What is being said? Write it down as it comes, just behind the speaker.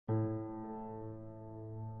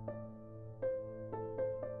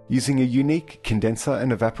Using a unique condenser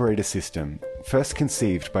and evaporator system, first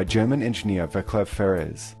conceived by German engineer Vaclav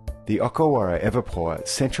Feres, the Okawara Evapor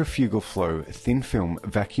centrifugal-flow thin-film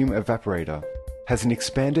vacuum evaporator has an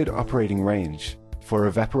expanded operating range for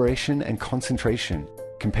evaporation and concentration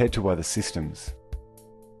compared to other systems.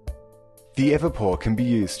 The Evapor can be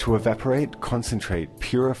used to evaporate, concentrate,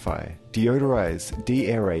 purify, deodorize,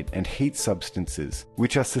 deaerate and heat substances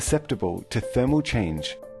which are susceptible to thermal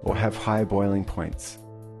change or have high boiling points.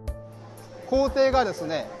 工程がです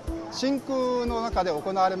ね、真空の中で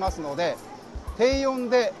行われますので、低温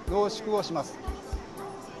で濃縮をします。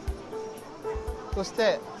そし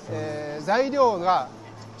て、材料が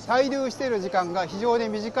滞留している時間が非常に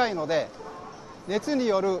短いので、熱に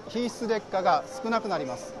よる品質劣化が少なくなり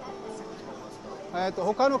ます。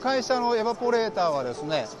他の会社のエバポレーターはです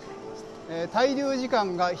ね、滞留時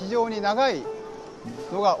間が非常に長い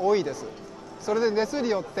のが多いです。それで熱に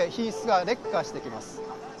よって品質が劣化してきます。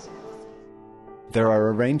There are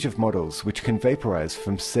a range of models which can vaporize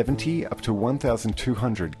from 70 up to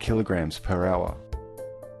 1,200 kilograms per hour.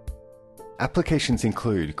 Applications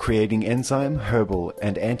include creating enzyme, herbal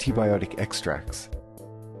and antibiotic extracts,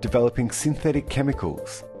 developing synthetic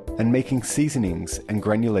chemicals, and making seasonings and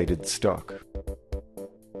granulated stock.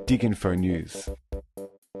 DigInfo News.